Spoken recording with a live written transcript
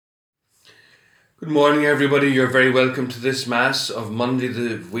Good morning, everybody. You're very welcome to this Mass of Monday,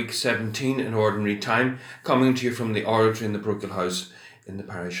 the week 17 in Ordinary Time, coming to you from the Oratory in the Parochial House in the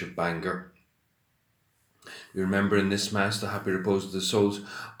parish of Bangor. We remember in this Mass the happy repose of the souls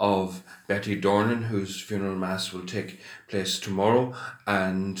of Betty Dornan, whose funeral Mass will take place tomorrow,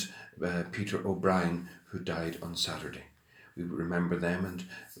 and Peter O'Brien, who died on Saturday. We remember them and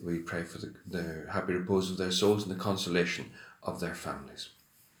we pray for the happy repose of their souls and the consolation of their families.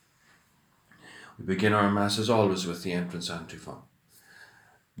 We begin our Mass as always with the entrance antiphon.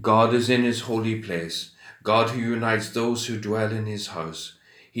 God is in his holy place, God who unites those who dwell in his house.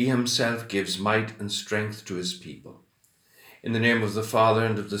 He himself gives might and strength to his people. In the name of the Father,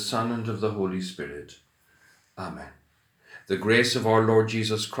 and of the Son, and of the Holy Spirit. Amen. The grace of our Lord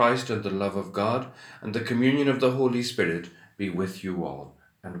Jesus Christ, and the love of God, and the communion of the Holy Spirit be with you all,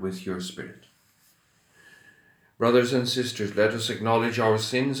 and with your spirit. Brothers and sisters, let us acknowledge our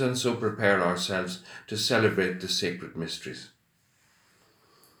sins and so prepare ourselves to celebrate the sacred mysteries.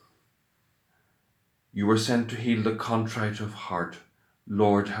 You were sent to heal the contrite of heart.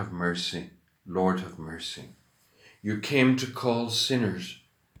 Lord, have mercy. Lord, have mercy. You came to call sinners.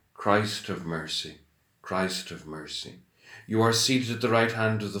 Christ, have mercy. Christ, have mercy. You are seated at the right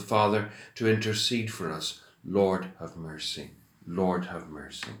hand of the Father to intercede for us. Lord, have mercy. Lord, have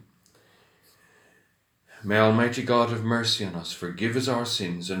mercy. May Almighty God have mercy on us, forgive us our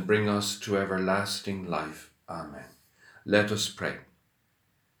sins, and bring us to everlasting life. Amen. Let us pray.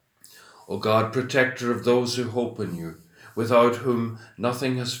 O God, protector of those who hope in you, without whom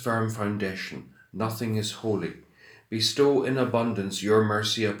nothing has firm foundation, nothing is holy, bestow in abundance your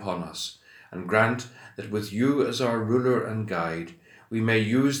mercy upon us, and grant that with you as our ruler and guide, we may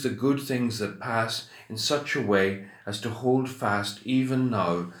use the good things that pass in such a way as to hold fast even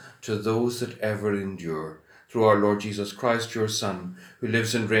now to those that ever endure, through our Lord Jesus Christ, your Son, who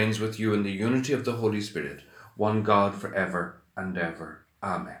lives and reigns with you in the unity of the Holy Spirit, one God for ever and ever.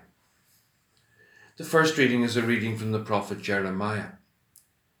 Amen. The first reading is a reading from the prophet Jeremiah.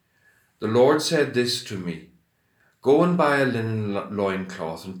 The Lord said this to me, Go and buy a linen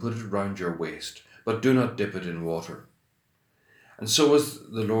loincloth and put it round your waist, but do not dip it in water. And so as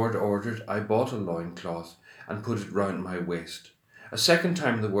the Lord ordered, I bought a loincloth and put it round my waist. A second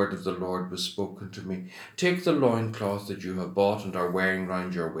time the word of the Lord was spoken to me. Take the loincloth that you have bought and are wearing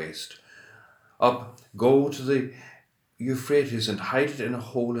round your waist. Up, go to the Euphrates and hide it in a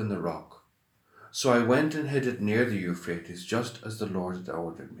hole in the rock. So I went and hid it near the Euphrates, just as the Lord had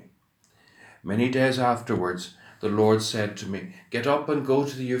ordered me. Many days afterwards, the Lord said to me, Get up and go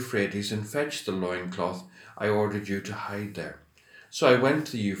to the Euphrates and fetch the loincloth I ordered you to hide there. So I went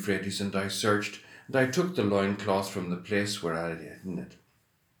to the Euphrates and I searched, and I took the loincloth from the place where I had hidden it.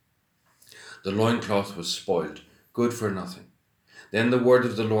 The loincloth was spoiled, good for nothing. Then the word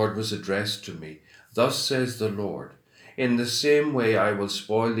of the Lord was addressed to me. Thus says the Lord, In the same way I will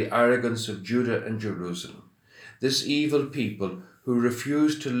spoil the arrogance of Judah and Jerusalem, this evil people who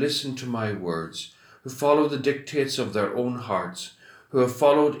refuse to listen to my words, who follow the dictates of their own hearts, who have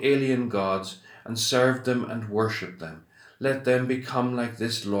followed alien gods and served them and worshipped them. Let them become like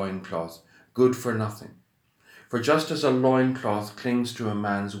this loincloth, good for nothing. For just as a loincloth clings to a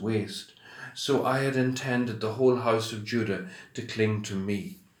man's waist, so I had intended the whole house of Judah to cling to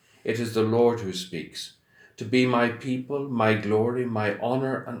me. It is the Lord who speaks, to be my people, my glory, my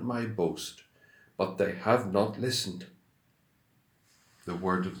honor, and my boast. But they have not listened. The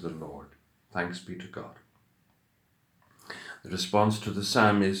word of the Lord. Thanks be to God. The response to the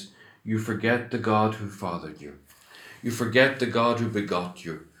psalm is, You forget the God who fathered you. You forget the God who begot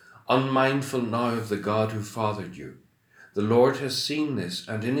you, unmindful now of the God who fathered you. The Lord has seen this,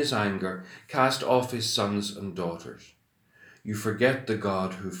 and in his anger cast off his sons and daughters. You forget the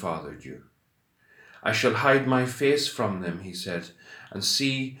God who fathered you. I shall hide my face from them, he said, and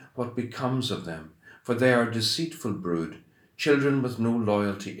see what becomes of them, for they are a deceitful brood, children with no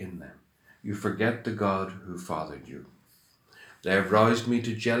loyalty in them. You forget the God who fathered you. They have roused me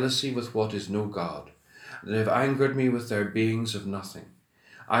to jealousy with what is no God. They have angered me with their beings of nothing.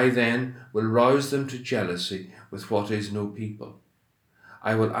 I then will rouse them to jealousy with what is no people.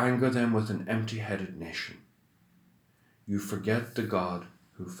 I will anger them with an empty-headed nation. You forget the God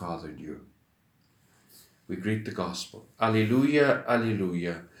who fathered you. We greet the gospel. Alleluia,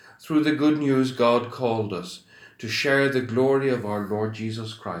 alleluia. Through the good news God called us to share the glory of our Lord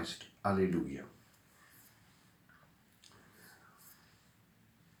Jesus Christ. Alleluia.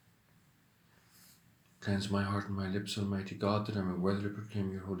 Cleanse my heart and my lips, Almighty God, that I may worthily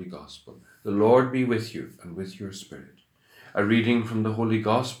proclaim your holy gospel. The Lord be with you and with your spirit. A reading from the Holy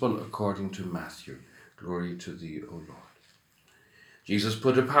Gospel according to Matthew. Glory to thee, O Lord. Jesus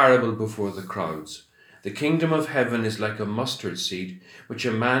put a parable before the crowds. The kingdom of heaven is like a mustard seed, which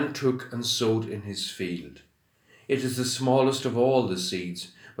a man took and sowed in his field. It is the smallest of all the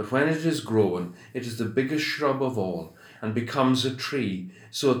seeds, but when it is grown, it is the biggest shrub of all, and becomes a tree,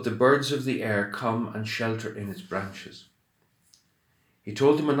 so that the birds of the air come and shelter in its branches. He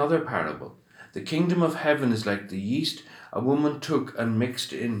told them another parable. The kingdom of heaven is like the yeast a woman took and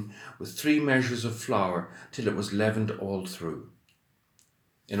mixed in with 3 measures of flour till it was leavened all through.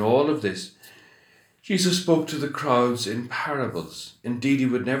 In all of this, Jesus spoke to the crowds in parables. Indeed, he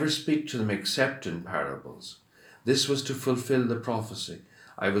would never speak to them except in parables. This was to fulfill the prophecy.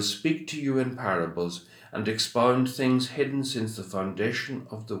 I will speak to you in parables and expound things hidden since the foundation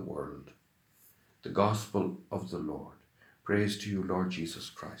of the world. The gospel of the Lord. Praise to you, Lord Jesus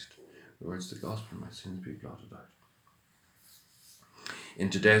Christ. The words of the gospel, my sins be blotted out. In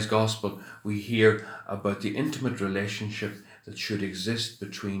today's gospel, we hear about the intimate relationship that should exist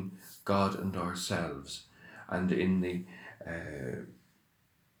between God and ourselves. And in the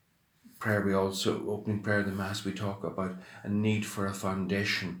prayer, opening prayer of the Mass, we talk about a need for a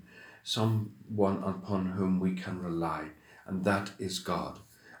foundation, someone upon whom we can rely, and that is God.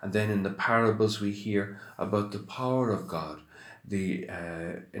 And then in the parables we hear about the power of God, the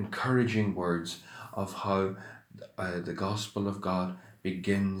encouraging words of how the gospel of God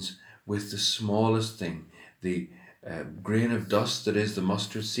begins with the smallest thing, the grain of dust that is the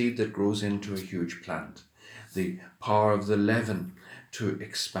mustard seed that grows into a huge plant, the power of the leaven to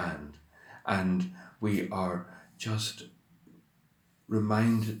expand. And we are just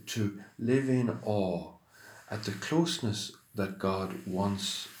reminded to live in awe at the closeness that God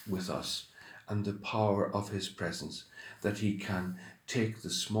wants with us and the power of his presence, that he can take the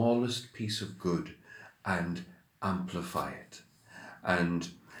smallest piece of good and amplify it. And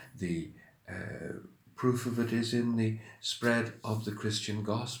the proof of it is in the spread of the Christian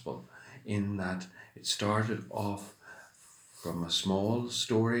gospel, in that it started off from a small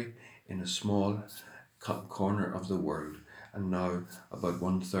story in a small corner of the world, and now about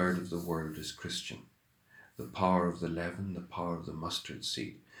 1/3 of the world is Christian. The power of the leaven, the power of the mustard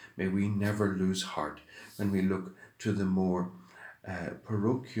seed. May we never lose heart when we look to the more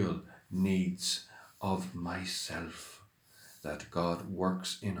parochial needs of myself, that God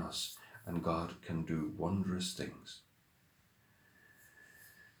works in us and God can do wondrous things.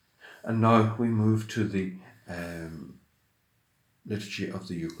 And now we move to the liturgy of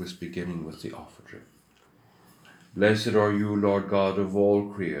the Eucharist, beginning with the offertory. Blessed are you, Lord God of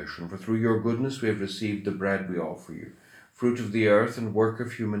all creation, for through your goodness we have received the bread we offer you, fruit of the earth and work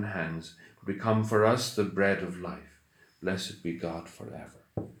of human hands, to become for us the bread of life. Blessed be God forever.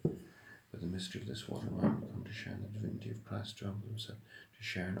 By the mystery of this water wine, we come to share in the divinity of Christ, to humble himself, to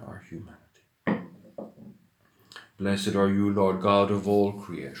share in our humanity. Blessed are you, Lord God of all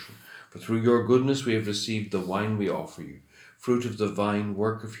creation, for through your goodness we have received the wine we offer you, fruit of the vine,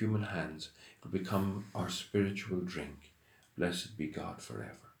 work of human hands. It will become our spiritual drink. Blessed be God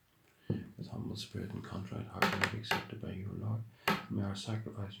forever. With humble spirit and contrite heart, may be accepted by you, Lord. May our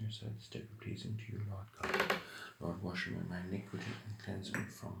sacrifice and your sacrifice be pleasing to you, Lord God. Lord, wash me my iniquity and cleanse me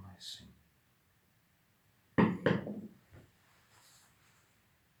from my sin.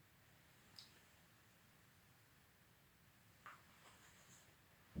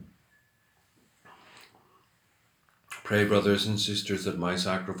 Pray, brothers and sisters, that my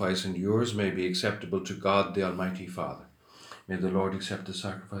sacrifice and yours may be acceptable to God, the Almighty Father. May the Lord accept the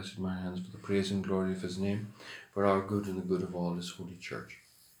sacrifice of my hands for the praise and glory of his name, for our good and the good of all his holy church.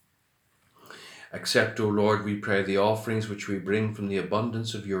 Accept, O Lord, we pray, the offerings which we bring from the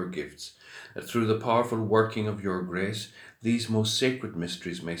abundance of your gifts, that through the powerful working of your grace, these most sacred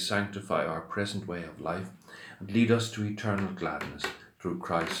mysteries may sanctify our present way of life and lead us to eternal gladness, through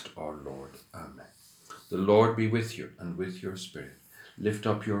Christ our Lord. Amen. The Lord be with you and with your spirit. Lift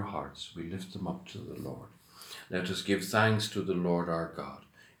up your hearts. We lift them up to the Lord. Let us give thanks to the Lord our God.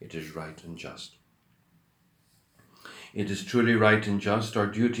 It is right and just. It is truly right and just, our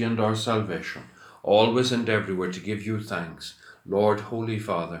duty and our salvation, always and everywhere to give you thanks, Lord, Holy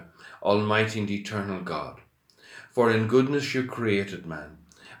Father, Almighty and eternal God. For in goodness you created man,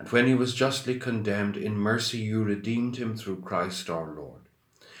 and when he was justly condemned, in mercy you redeemed him through Christ our Lord.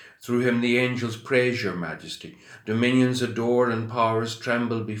 Through him the angels praise your majesty, dominions adore and powers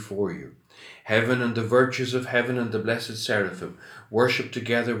tremble before you. Heaven and the virtues of heaven and the blessed seraphim worship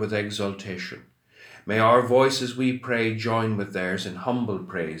together with exaltation. May our voices, we pray, join with theirs in humble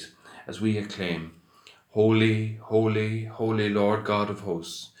praise as we acclaim, Holy, holy, holy Lord God of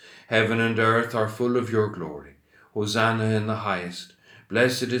hosts, heaven and earth are full of your glory. Hosanna in the highest.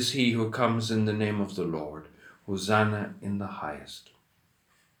 Blessed is he who comes in the name of the Lord. Hosanna in the highest.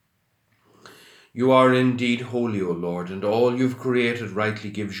 You are indeed holy, O Lord, and all you've created rightly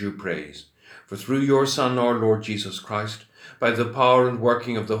gives you praise. For through your Son, our Lord Jesus Christ, by the power and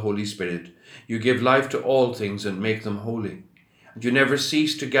working of the Holy Spirit, you give life to all things and make them holy. And you never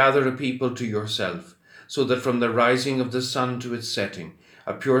cease to gather a people to yourself, so that from the rising of the sun to its setting,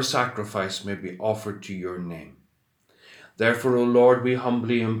 a pure sacrifice may be offered to your name. Therefore, O Lord, we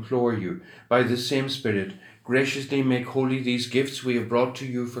humbly implore you, by the same Spirit, graciously make holy these gifts we have brought to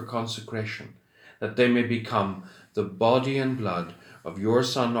you for consecration, that they may become the body and blood of your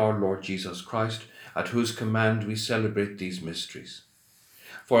Son, our Lord Jesus Christ, at whose command we celebrate these mysteries.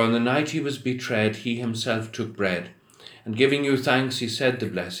 For on the night he was betrayed, he himself took bread, and giving you thanks, he said the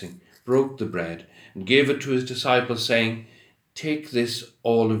blessing, broke the bread, and gave it to his disciples, saying, "Take this,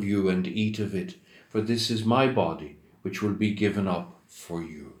 all of you, and eat of it, for this is my body, which will be given up for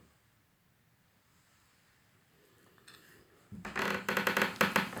you."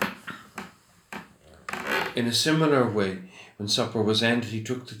 In a similar way, when supper was ended, he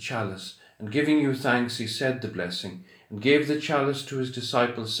took the chalice, and giving you thanks, he said the blessing, and gave the chalice to his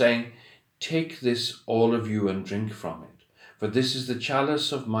disciples, saying, "Take this, all of you, and drink from it, for this is the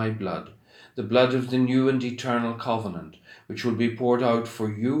chalice of my blood, the blood of the new and eternal covenant, which will be poured out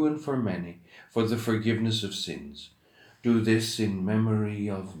for you and for many, for the forgiveness of sins. Do this in memory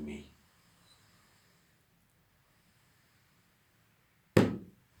of me."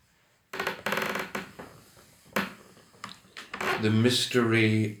 The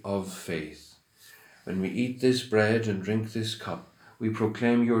mystery of faith. When we eat this bread and drink this cup, we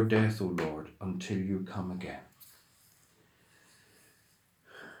proclaim your death, O Lord, until you come again.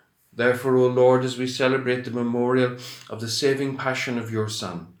 Therefore, O Lord, as we celebrate the memorial of the saving passion of your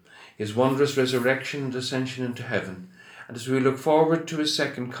Son, his wondrous resurrection and ascension into heaven, and as we look forward to his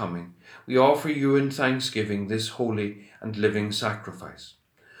second coming, we offer you in thanksgiving this holy and living sacrifice.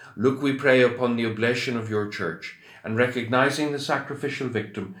 Look, we pray, upon the oblation of your church, and recognizing the sacrificial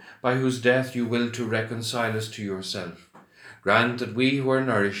victim by whose death you will to reconcile us to yourself, grant that we who are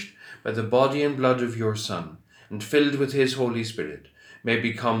nourished by the body and blood of your Son, and filled with his Holy Spirit, may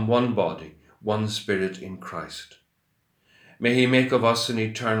become one body, one spirit in Christ. May he make of us an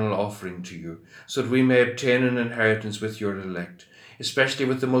eternal offering to you, so that we may obtain an inheritance with your elect, especially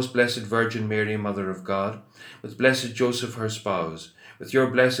with the most blessed Virgin Mary, Mother of God, with blessed Joseph her spouse, with your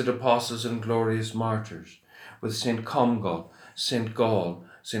blessed apostles and glorious martyrs, with St. Comgall, St. Gall,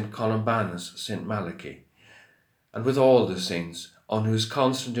 St. Columbanus, St. Malachy, and with all the saints, on whose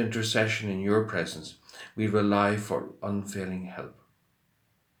constant intercession in your presence we rely for unfailing help.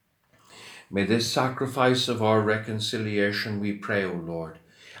 May this sacrifice of our reconciliation, we pray, O Lord,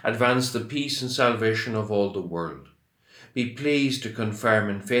 advance the peace and salvation of all the world. Be pleased to confirm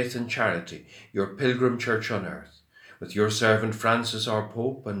in faith and charity your pilgrim church on earth, with your servant Francis our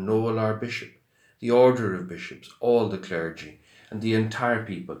Pope and Noel our Bishop, the order of bishops, all the clergy, and the entire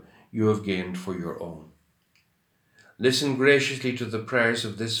people you have gained for your own. Listen graciously to the prayers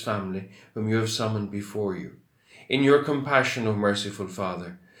of this family whom you have summoned before you. In your compassion, O merciful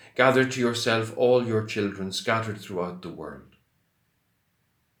Father, gather to yourself all your children scattered throughout the world.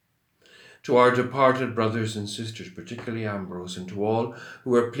 To our departed brothers and sisters, particularly Ambrose, and to all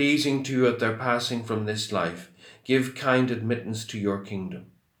who are pleasing to you at their passing from this life, give kind admittance to your kingdom.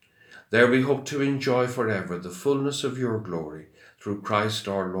 There we hope to enjoy forever the fullness of your glory, through Christ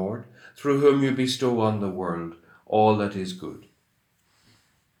our Lord, through whom you bestow on the world all that is good.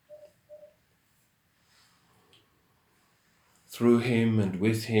 Through him, and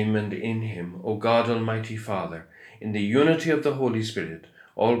with him, and in him, O God, Almighty Father, in the unity of the Holy Spirit,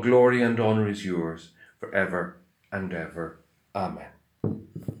 all glory and honour is yours, for ever and ever. Amen.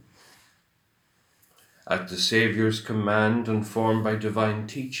 At the Saviour's command, and formed by divine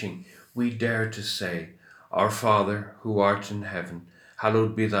teaching, we dare to say, Our Father, who art in heaven,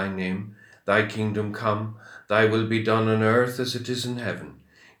 hallowed be thy name. Thy kingdom come, thy will be done on earth as it is in heaven.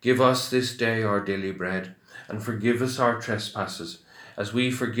 Give us this day our daily bread, and forgive us our trespasses, as we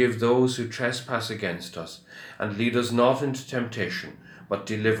forgive those who trespass against us. And lead us not into temptation, but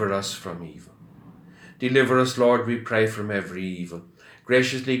deliver us from evil. Deliver us, Lord, we pray, from every evil.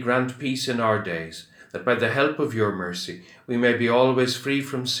 Graciously grant peace in our days, that by the help of your mercy we may be always free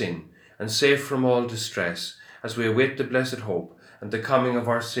from sin, and safe from all distress, as we await the blessed hope and the coming of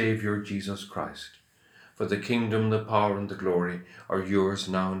our Saviour Jesus Christ. For the kingdom, the power, and the glory are yours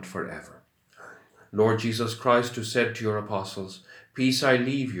now and forever. Lord Jesus Christ, who said to your apostles, Peace I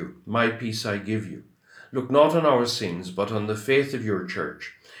leave you, my peace I give you, look not on our sins, but on the faith of your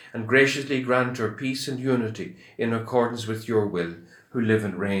church, and graciously grant her peace and unity in accordance with your will, who live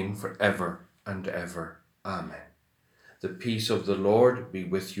and reign for ever and ever. Amen. The peace of the Lord be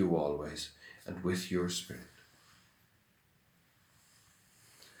with you always. and with your Spirit.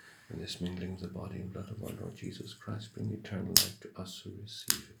 May this mingling of the body and blood of our Lord Jesus Christ bring eternal life to us who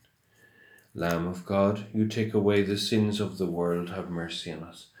receive it. Lamb of God, you take away the sins of the world, have mercy on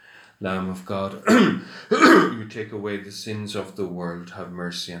us. Lamb of God, you take away the sins of the world, have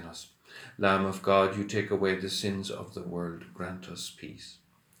mercy on us. Lamb of God, you take away the sins of the world, grant us peace.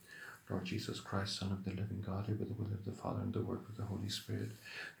 Lord Jesus Christ, Son of the living God, who by the will of the Father and the work of the Holy Spirit,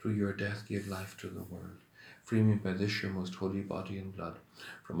 through your death gave life to the world. Free me by this your most holy body and blood,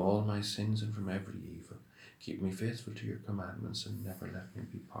 from all my sins and from every evil. Keep me faithful to your commandments, and never let me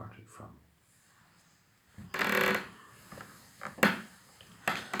be parted from you.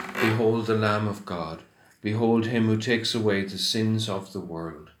 Behold the Lamb of God. Behold him who takes away the sins of the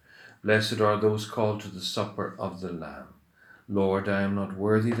world. Blessed are those called to the supper of the Lamb. Lord, I am not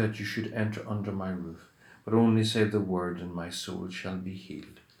worthy that you should enter under my roof, but only say the word, and my soul shall be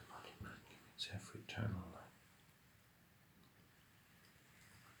healed. It's every eternal life.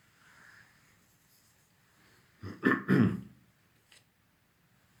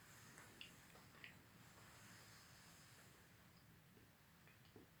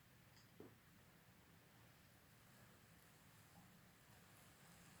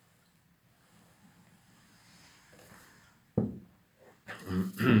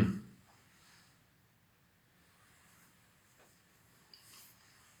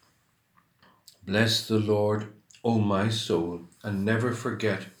 Bless the Lord, O my soul, and never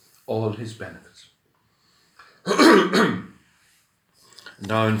forget all his benefits.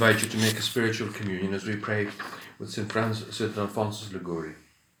 Now I invite you to make a spiritual communion as we pray with St. Alphonsus Liguori.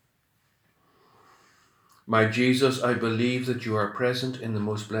 My Jesus, I believe that you are present in the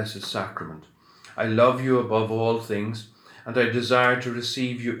most blessed sacrament. I love you above all things, and I desire to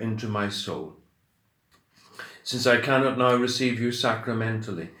receive you into my soul. Since I cannot now receive you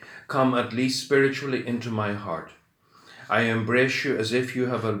sacramentally, come at least spiritually into my heart. I embrace you as if you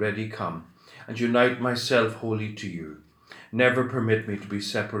have already come, and unite myself wholly to you. Never permit me to be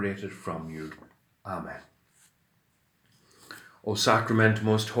separated from you. Amen. O sacrament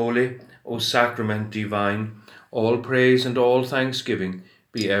most holy, O sacrament divine, all praise and all thanksgiving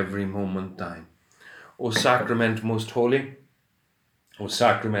be every moment thine. O sacrament most holy, O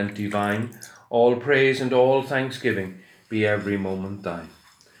sacrament divine, all praise and all thanksgiving be every moment thine.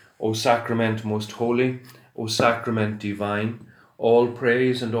 O sacrament most holy, O sacrament divine, all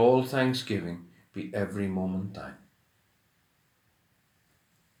praise and all thanksgiving be every moment thine.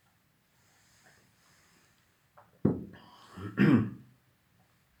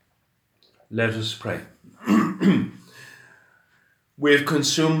 Let us pray. We have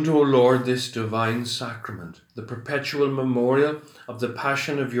consumed, O Lord, this divine sacrament, the perpetual memorial of the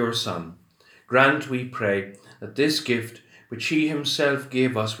passion of your Son. Grant, we pray, that this gift, which he himself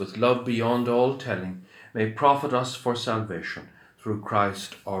gave us with love beyond all telling, may profit us for salvation, through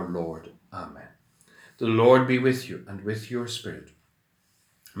Christ our Lord. Amen. The Lord be with you and with your spirit.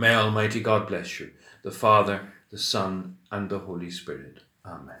 May Almighty God bless you, the Father, the Son, and the Holy Spirit.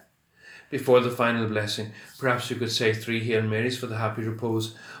 Amen. Before the final blessing, perhaps you could say 3 Hail Marys for the happy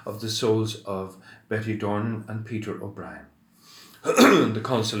repose of the souls of Betty Dornan and Peter O'Brien, and the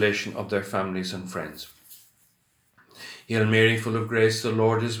consolation of their families and friends. Hail Mary, full of grace, the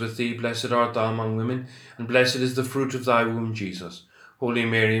Lord is with thee. Blessed art thou among women, and blessed is the fruit of thy womb, Jesus. Holy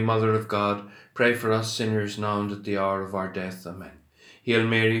Mary, Mother of God, pray for us sinners now and at the hour of our death. Amen. Hail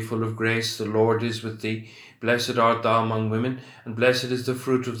Mary, full of grace, the Lord is with thee. Blessed art thou among women, and blessed is the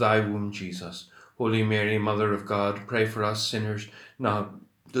fruit of thy womb, Jesus. Holy Mary, Mother of God, pray for us sinners, now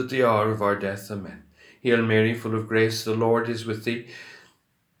and at the hour of our death. Amen. Hail Mary, full of grace, the Lord is with thee.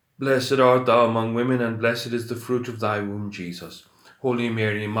 Blessed art thou among women, and blessed is the fruit of thy womb, Jesus. Holy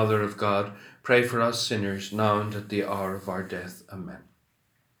Mary, Mother of God, pray for us sinners, now and at the hour of our death. Amen.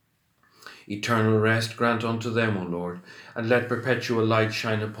 Eternal rest grant unto them, O Lord, and let perpetual light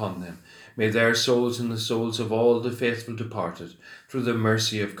shine upon them. May their souls and the souls of all the faithful departed, through the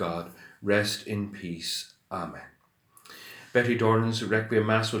mercy of God, rest in peace. Amen. Betty Dornan's Requiem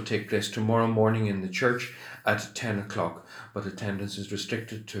Mass will take place tomorrow morning in the church at 10 o'clock, but attendance is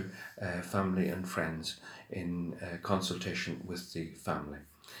restricted to family and friends in consultation with the family.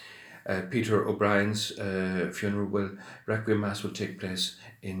 Peter O'Brien's Requiem Mass will take place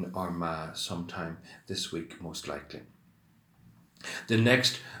in Armagh sometime this week, most likely. The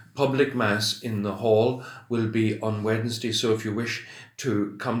next public Mass in the hall will be on Wednesday, so if you wish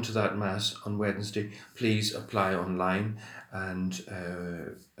to come to that Mass on Wednesday, please apply online and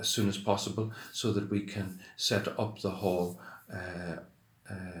as soon as possible, so that we can set up the hall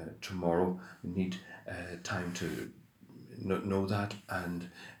tomorrow. We need time to know that and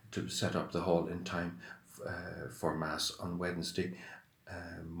to set up the hall in time for Mass on Wednesday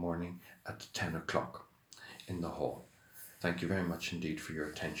morning at 10 o'clock in the hall. Thank you very much indeed for your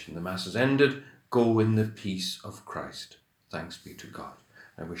attention. The Mass is ended. Go in the peace of Christ. Thanks be to God.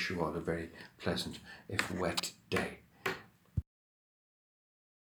 I wish you all a very pleasant, if wet, day.